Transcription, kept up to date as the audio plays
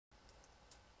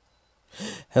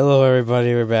Hello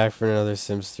everybody, we're back for another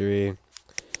Sims 3.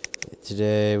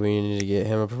 Today we need to get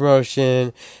him a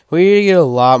promotion. We need to get a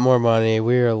lot more money.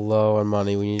 We are low on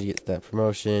money. We need to get that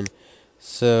promotion.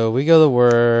 So we go to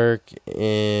work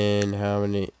in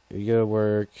we go to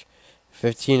work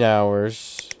 15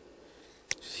 hours.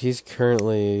 He's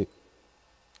currently,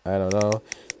 I don't know.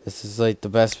 This is like the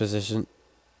best position.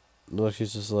 Look,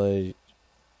 he's just like,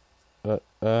 how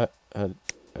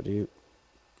do you?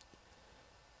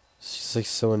 She's like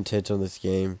so intent on this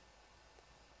game.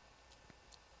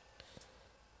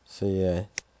 So yeah.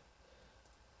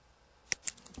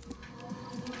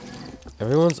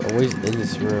 Everyone's always in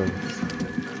this room.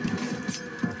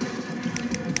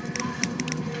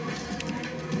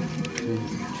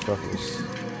 Truffles.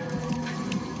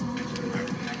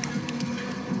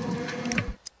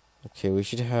 Okay, we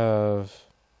should have...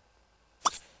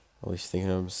 Oh, he's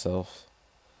thinking of himself.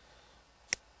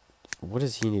 What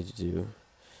does he need to do?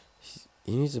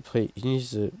 He needs to play... He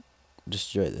needs to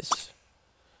destroy this.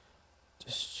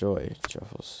 Destroy,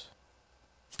 Truffles.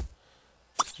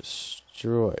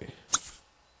 Destroy.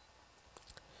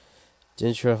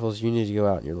 Then, Truffles, you need to go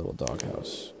out in your little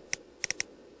doghouse.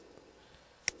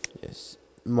 Yes.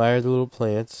 Admire the little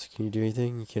plants. Can you do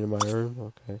anything? You can admire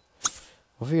them? Okay.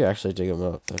 What if you actually dig them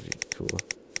up? That'd be cool.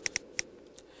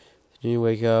 You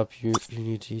wake up, you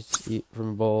need to eat from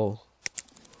a bowl.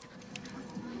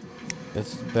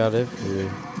 That's about it for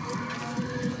you.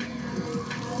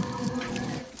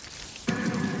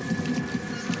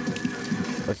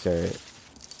 Okay.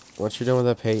 Once you're done with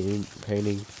that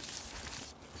painting.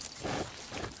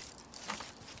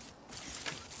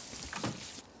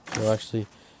 Well, actually,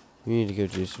 you need to go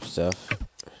do some stuff.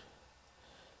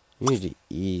 You need to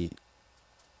eat.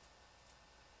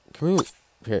 Can we...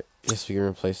 Here, yes, we can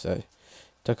replace that.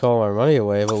 Took all our money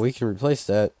away, but we can replace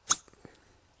that.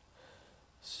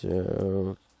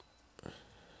 So...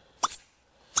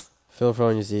 Phil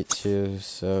probably needs to eat too,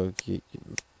 so can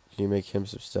you make him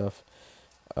some stuff?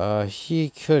 He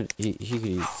could eat,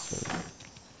 so.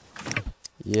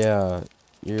 Yeah,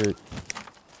 your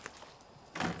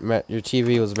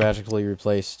TV was magically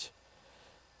replaced.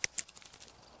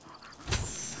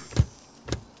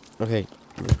 Okay,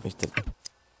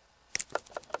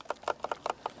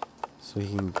 so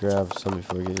he can grab some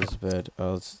before he gets to bed.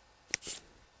 Oh, let's...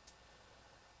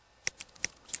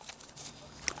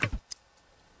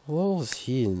 What was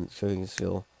he in cooking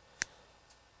skill?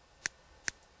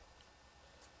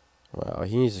 Wow,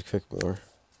 he needs to cook more.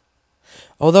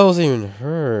 Oh, that wasn't even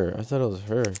her. I thought it was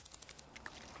her.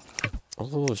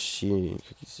 What level is she?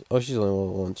 Oh, she's only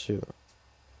level 1 too.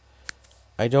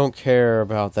 I don't care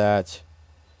about that.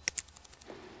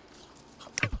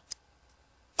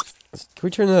 Can we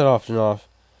turn that option off?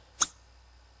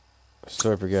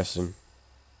 Start progressing.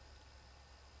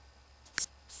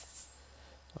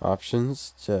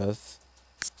 Options, death.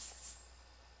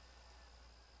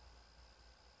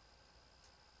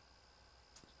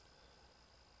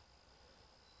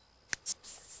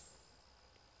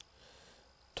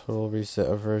 Total reset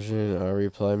aversion,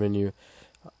 reply menu,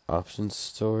 options,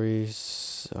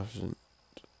 stories, option.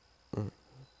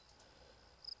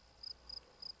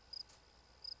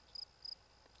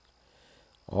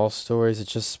 All stories,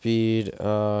 it's just speed,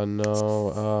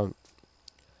 no,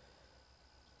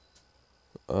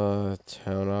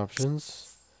 town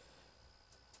options.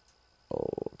 Oh,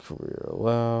 career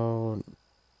allowed.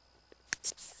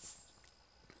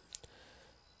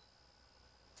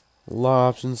 Law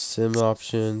options, sim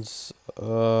options,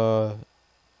 how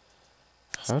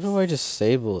do I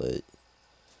disable it?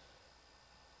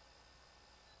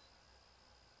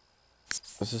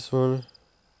 Is this one?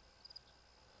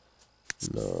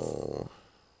 No.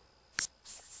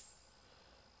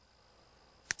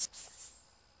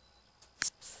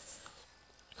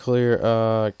 Clear,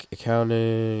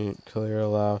 accounting, clear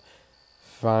allow,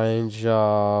 find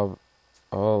job,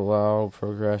 allow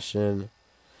progression,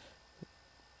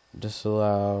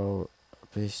 disallow,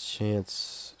 base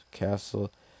chance,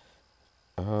 castle,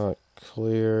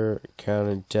 clear,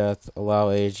 counted death, allow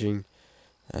aging,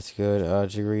 that's good,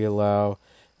 degree allow,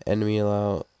 enemy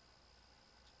allow,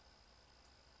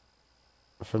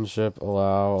 friendship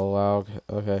allow,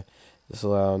 okay,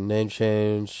 disallow, name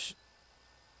change,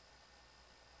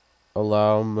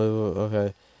 allow, move,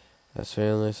 okay, that's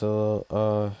family, so,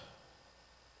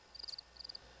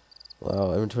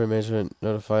 allow, inventory management,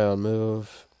 notify on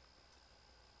move,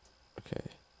 okay.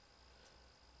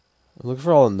 I'm looking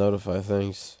for all the notify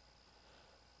things.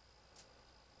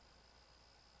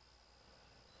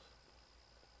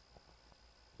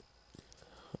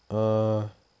 Uh,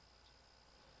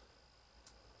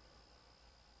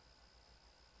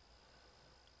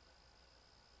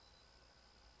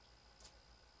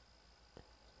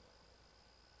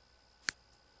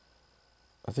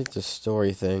 I think the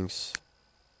story things.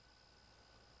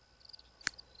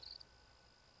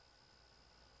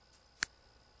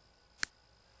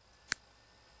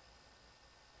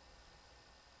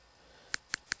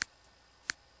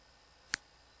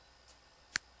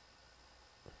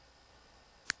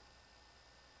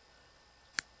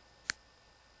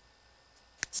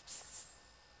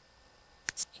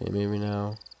 Okay, maybe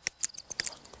now.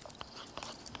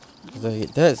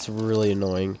 That's really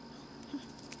annoying.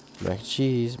 Mac and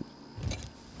cheese.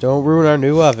 Don't ruin our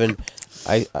new oven.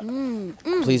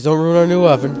 Please don't ruin our new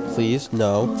oven. Please,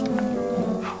 no.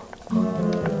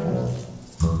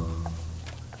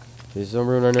 Please don't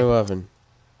ruin our new oven.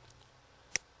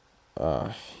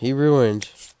 He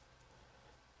ruined.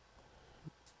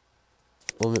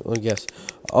 Let me guess.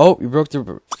 Oh, you broke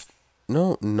the...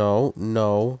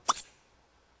 No.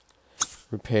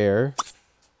 Repair.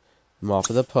 Mop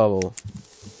of the puddle.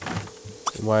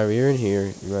 And while we're in here,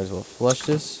 you might as well flush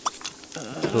this.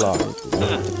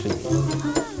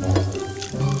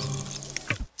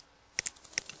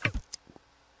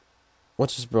 What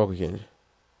just broke again?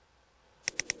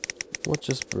 What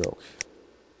just broke?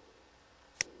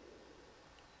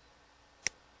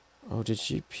 Oh, did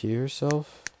she pee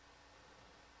herself?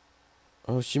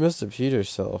 Oh, she must have peed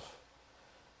herself.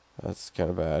 That's kind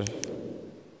of bad.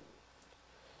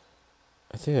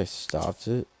 I think I stopped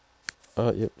it.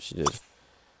 Yep, she did.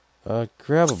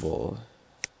 Grabbable.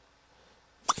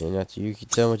 And after you can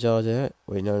tell me all that.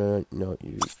 Wait, no.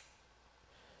 You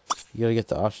gotta get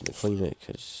the option to clean it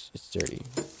because it's dirty.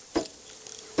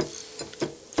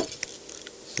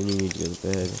 So you need to go to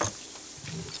bed.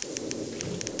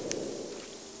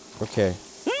 Okay.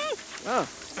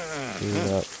 Clean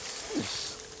it up.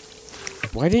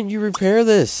 Why didn't you repair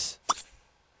this?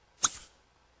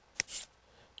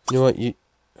 You know what?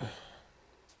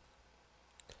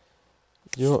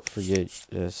 You don't forget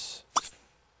this.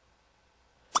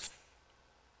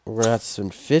 We're gonna have to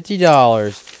spend $50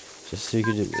 just so you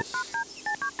can do this.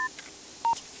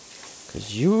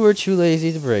 Cause you were too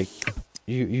lazy to break.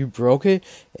 You broke it,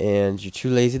 and you're too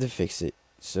lazy to fix it.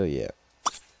 So yeah.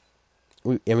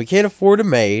 We can't afford a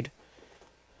maid.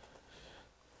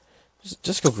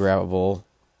 Just go grab a bowl.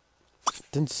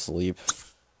 Then sleep.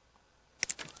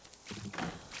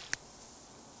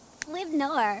 Live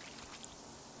nor.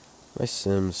 My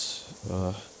Sims,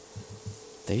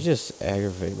 they just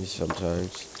aggravate me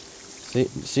sometimes.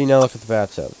 See now look at the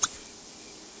bathtub.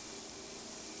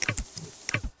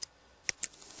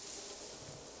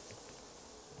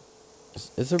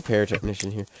 Is there a repair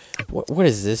technician here? What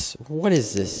is this? What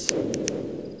is this?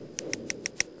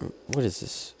 What is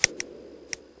this?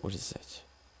 What is that?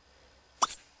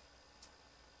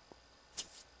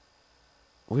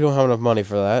 We don't have enough money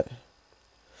for that.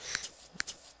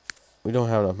 We don't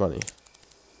have enough money.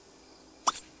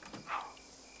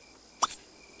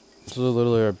 These are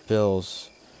literally our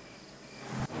bills.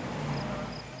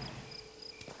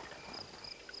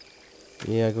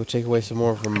 Yeah, go take away some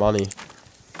more of our money.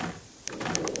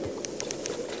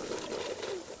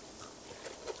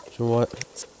 So what?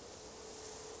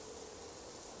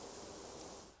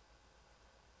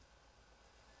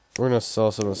 We're gonna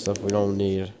sell some of the stuff we don't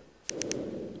need.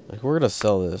 Like, we're gonna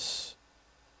sell this.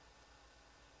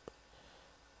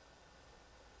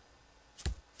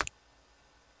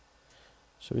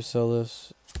 Should we sell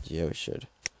this? Yeah, we should.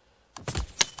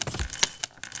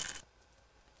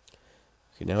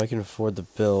 Okay, now we can afford the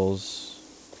bills.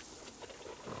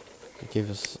 It gave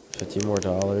us $50 more.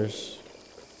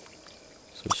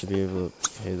 So we should be able to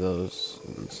pay those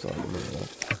and start moving up.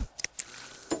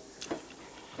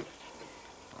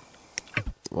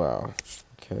 Wow.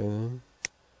 Okay then.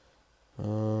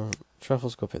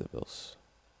 Truffles, go pay the bills.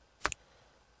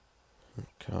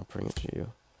 Okay, I'll bring it to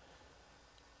you.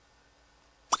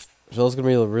 Phil's gonna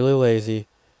be really lazy.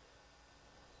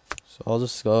 So I'll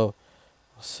just go.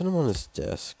 I'll set him on his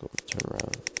desk. Turn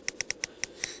around.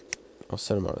 I'll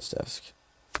set him on his desk.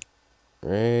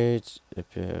 Right up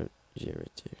here. Yeah,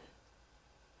 right there.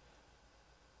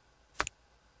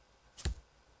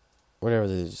 Whatever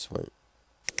they just went.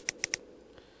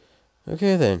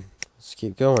 Okay then. Let's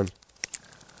keep going.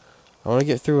 I want to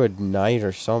get through a night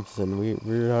or something.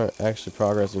 We're not actually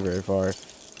progressing very far.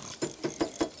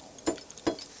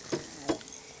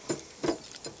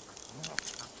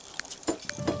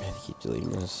 Man, I keep deleting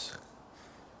this.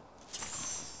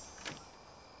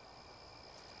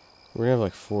 We're gonna have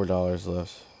like $4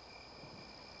 left.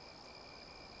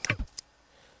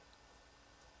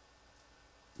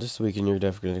 This weekend you're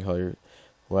definitely gonna call your...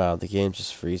 Wow, the game's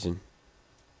just freezing.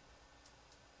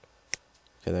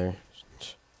 Okay, there.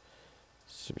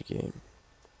 Stupid game.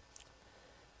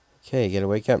 Okay, you gotta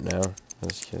wake up now.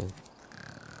 Just kidding.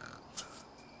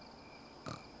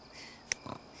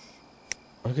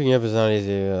 Hooking up is not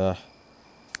easy.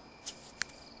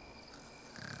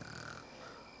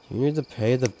 You need to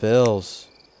pay the bills.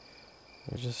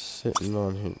 They're just sitting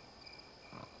on here.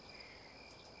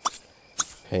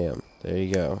 Pay them. There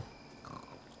you go.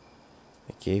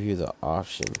 I gave you the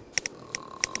option.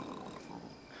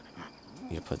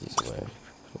 You put these away.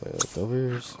 Put away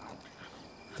leftovers.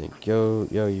 Then go.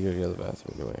 Yo, you gotta go to the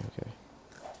bathroom anyway. Okay.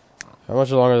 How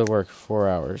much longer to work? 4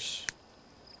 hours.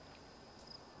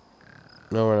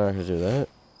 No, we're not gonna do that.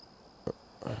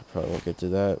 I probably won't get to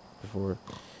that before.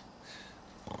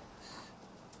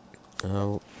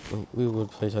 We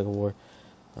would play tug of war,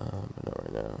 but not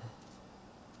right now.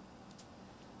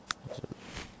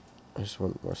 I just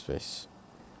want more space.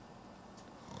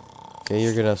 Okay,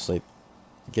 you're gonna sleep.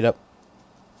 Get up.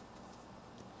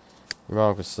 Your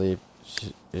mom can sleep.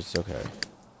 It's okay.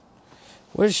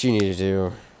 What does she need to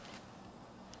do?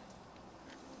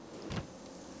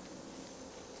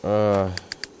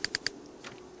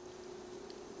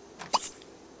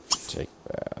 Take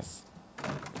bath.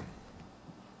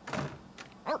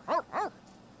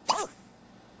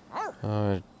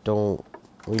 Don't.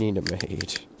 We need a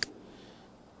maid.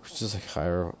 Just like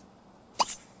hire.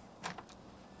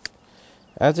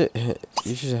 After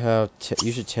you should have.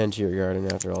 You should tend to your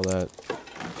garden after all that.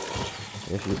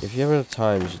 If you have enough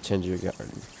time, you should tend to your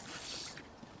garden.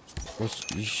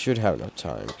 Which you should have enough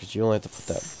time because you only have to put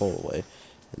that bowl away,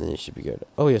 and then you should be good.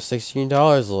 Oh, you have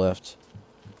 $16 left.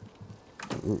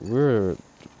 We're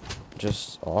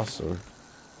just awesome.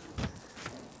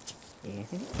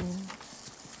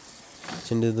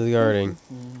 Tend to the garden.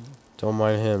 Don't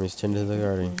mind him. He's tending to the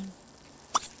garden.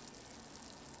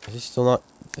 Is he still not?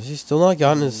 Has he still not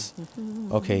gotten his?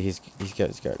 Okay, he's got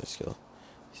his gardening skill.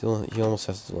 He almost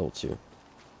has to level 2.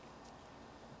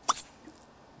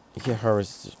 He can't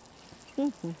harvest.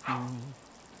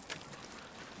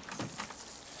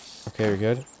 Okay, we're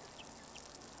good.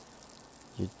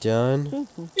 You done?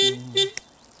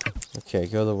 Okay,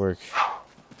 go to work.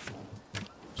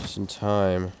 Just in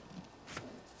time.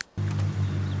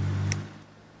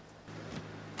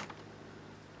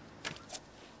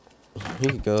 He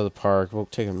could go to the park. We'll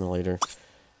take him later.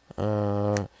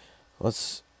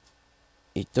 Let's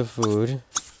eat the food.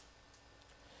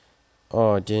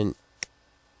 Oh, didn't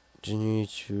you need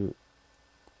to...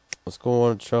 Let's go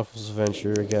on a Truffles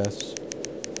adventure, I guess.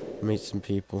 Meet some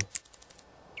people.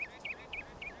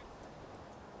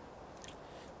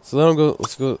 So let him go.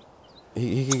 Let's go.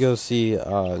 He can go see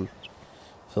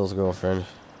Phil's girlfriend.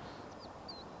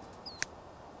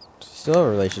 Does he still have a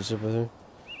relationship with her?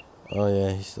 Oh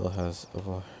yeah, he still has a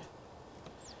lot.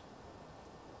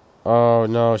 Oh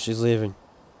no, she's leaving.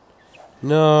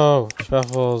 No,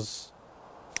 Truffles.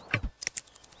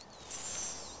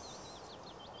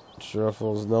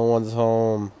 Truffles, no one's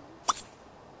home.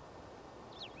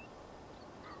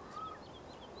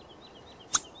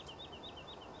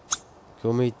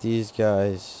 Go meet these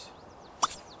guys.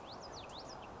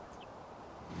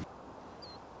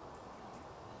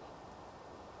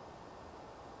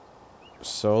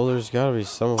 So there's gotta be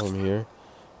some of them here.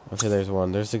 Okay, there's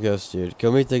one. There's the ghost dude.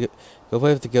 Go play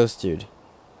with the ghost dude.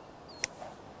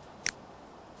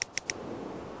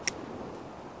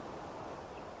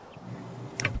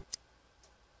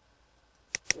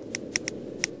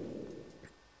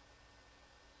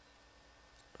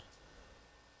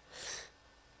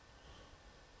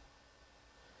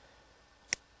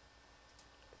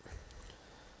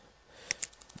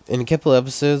 In a couple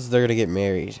episodes, they're gonna get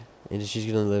married, and she's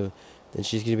gonna live. Then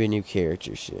she's gonna be a new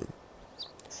character soon.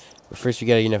 But first, we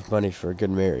gotta get enough money for a good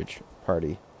marriage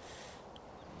party.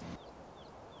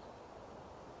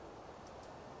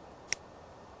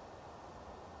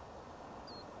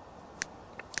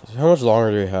 So how much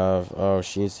longer do we have? Oh,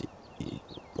 she needs to eat.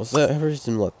 What's that? Have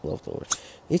some leftovers.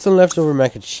 Eat some leftover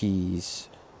mac and cheese.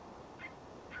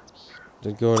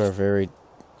 They go in our very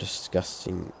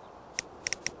disgusting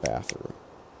bathroom.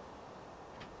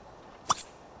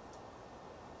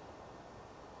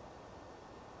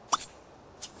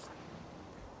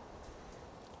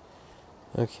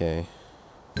 Okay.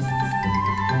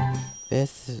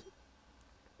 This.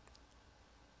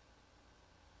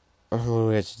 What do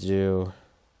we have to do?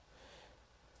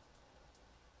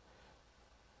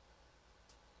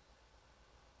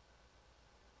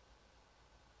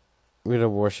 We gotta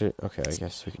wash it. Okay, I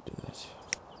guess we can do that.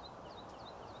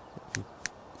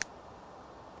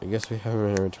 I guess we have an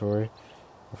inventory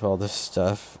with all this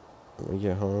stuff when we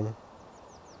get home.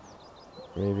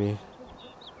 Maybe.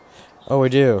 Oh, we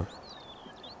do.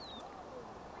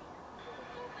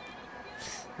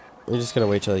 We just gotta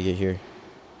wait till I get here.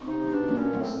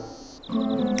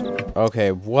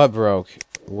 Okay, what broke?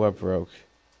 What broke?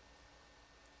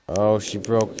 Oh, she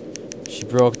broke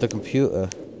the computer.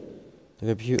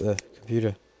 The computer.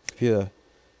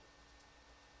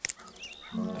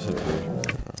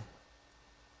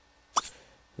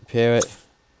 Repair it.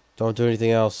 Don't do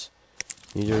anything else.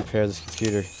 You need to repair this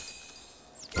computer.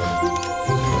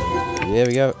 There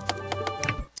we go.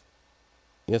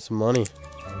 Get some money.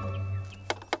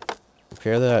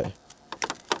 Repair that.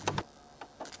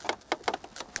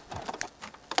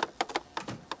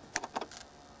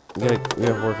 We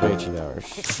have work 18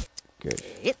 hours. Good.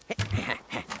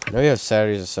 I know we have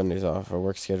Saturdays and Sundays off. Our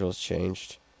work schedule has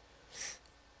changed.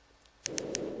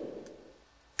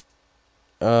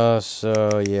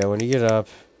 So yeah, when you get up,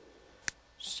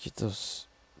 just get those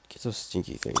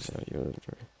stinky things out of your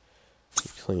inventory.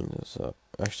 Clean those up.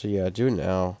 Actually, yeah, do it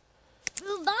now.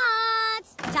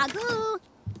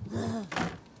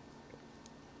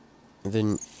 And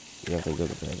then you have to go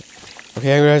to bed.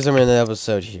 Okay, guys, I'm gonna end the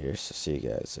episode here. So see you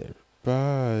guys later.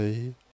 Bye.